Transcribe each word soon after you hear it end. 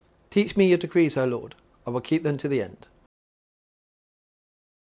Teach me your decrees, O Lord. I will keep them to the end.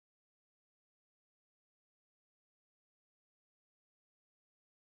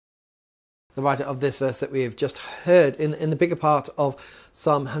 The writer of this verse that we have just heard in the bigger part of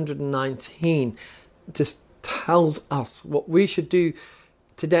Psalm 119 just tells us what we should do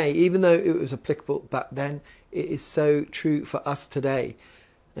today. Even though it was applicable back then, it is so true for us today.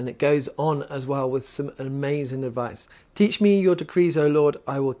 And it goes on as well with some amazing advice. Teach me your decrees, O Lord,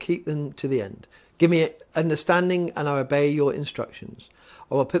 I will keep them to the end. Give me understanding and I obey your instructions.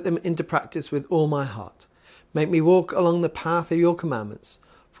 I will put them into practice with all my heart. Make me walk along the path of your commandments,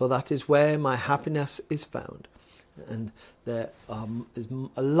 for that is where my happiness is found. And there is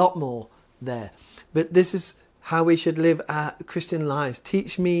a lot more there. But this is how we should live our Christian lives.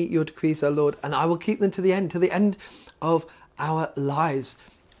 Teach me your decrees, O Lord, and I will keep them to the end of our lives.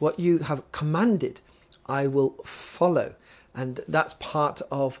 What you have commanded, I will follow. And that's part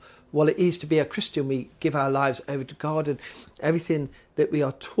of what it is to be a Christian. We give our lives over to God, and everything that we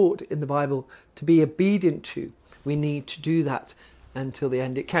are taught in the Bible to be obedient to, we need to do that until the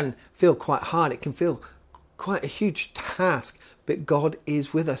end. It can feel quite hard. It can feel quite a huge task, but God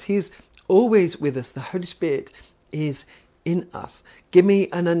is with us. He is always with us. The Holy Spirit is in us. Give me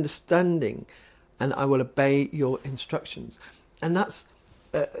an understanding and I will obey your instructions. And that's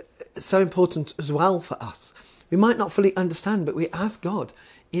so important as well for us. We might not fully understand, but we ask God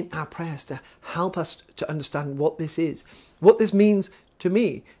in our prayers to help us to understand what this is, what this means to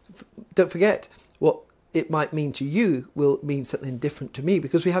me. Don't forget, what it might mean to you will mean something different to me,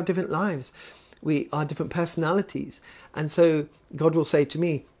 because we have different lives. We are different personalities. And so God will say to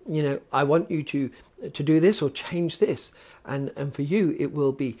me, I want you to do this or change this. And for you, it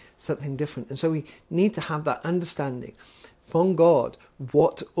will be something different. And so we need to have that understanding from God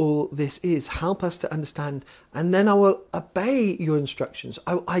what all this is. Help us to understand. And then I will obey your instructions.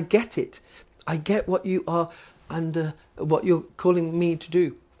 I get it. I get what you are under, what you're calling me to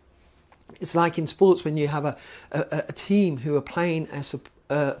do. It's like in sports when you have a team who are playing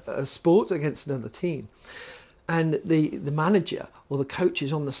a sport against another team, and the manager or the coach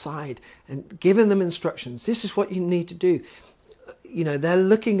is on the side and giving them instructions. This is what you need to do. They're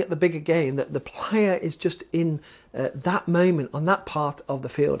looking at the bigger game, that the player is just in that moment on that part of the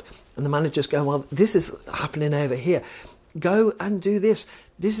field, and the manager's going, well, this is happening over here. Go and do this.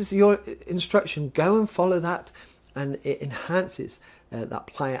 This is your instruction. Go and follow that. And it enhances that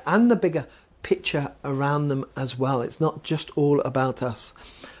player and the bigger picture around them as well. It's not just all about us.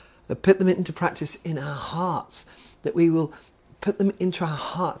 Put them into practice in our hearts, that we will put them into our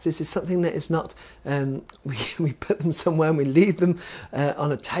hearts. This is something that is not, we put them somewhere and we leave them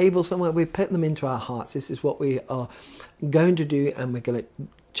on a table somewhere. We put them into our hearts. This is what we are going to do, and we're going to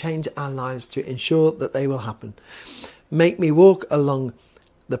change our lives to ensure that they will happen. Make me walk along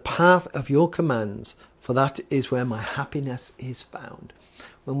the path of your commands, for that is where my happiness is found.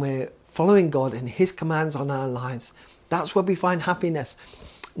 When we're following God and his commands on our lives, that's where we find happiness.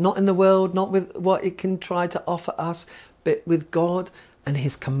 Not in the world, not with what it can try to offer us, but with God and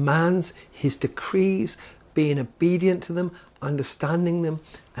his commands, his decrees, being obedient to them, understanding them,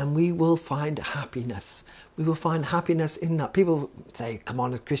 and we will find happiness. We will find happiness in that. People say, come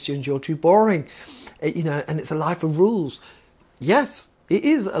on, as Christians, you're too boring, and it's a life of rules. Yes, it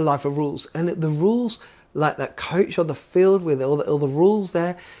is a life of rules, and the rules, like that coach on the field with all the rules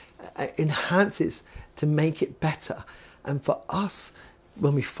there, enhances to make it better. And for us,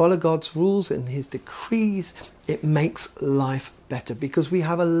 when we follow God's rules and his decrees, it makes life better, because we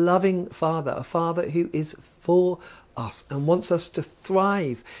have a loving Father, a Father who is for us and wants us to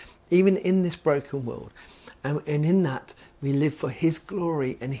thrive even in this broken world. And in that, we live for his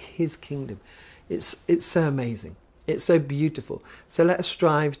glory and his kingdom. It's so amazing. It's so beautiful. So let us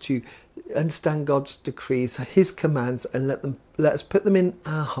strive to understand God's decrees, his commands, and let us put them in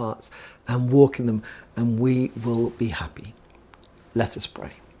our hearts and walk in them, and we will be happy. Let us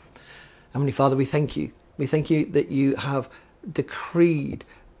pray. Heavenly Father, we thank you. We thank you that you have decreed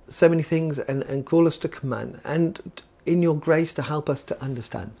so many things and call us to command, and in your grace to help us to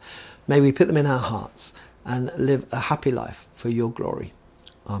understand. May we put them in our hearts and live a happy life for your glory.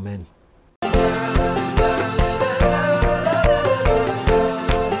 Amen.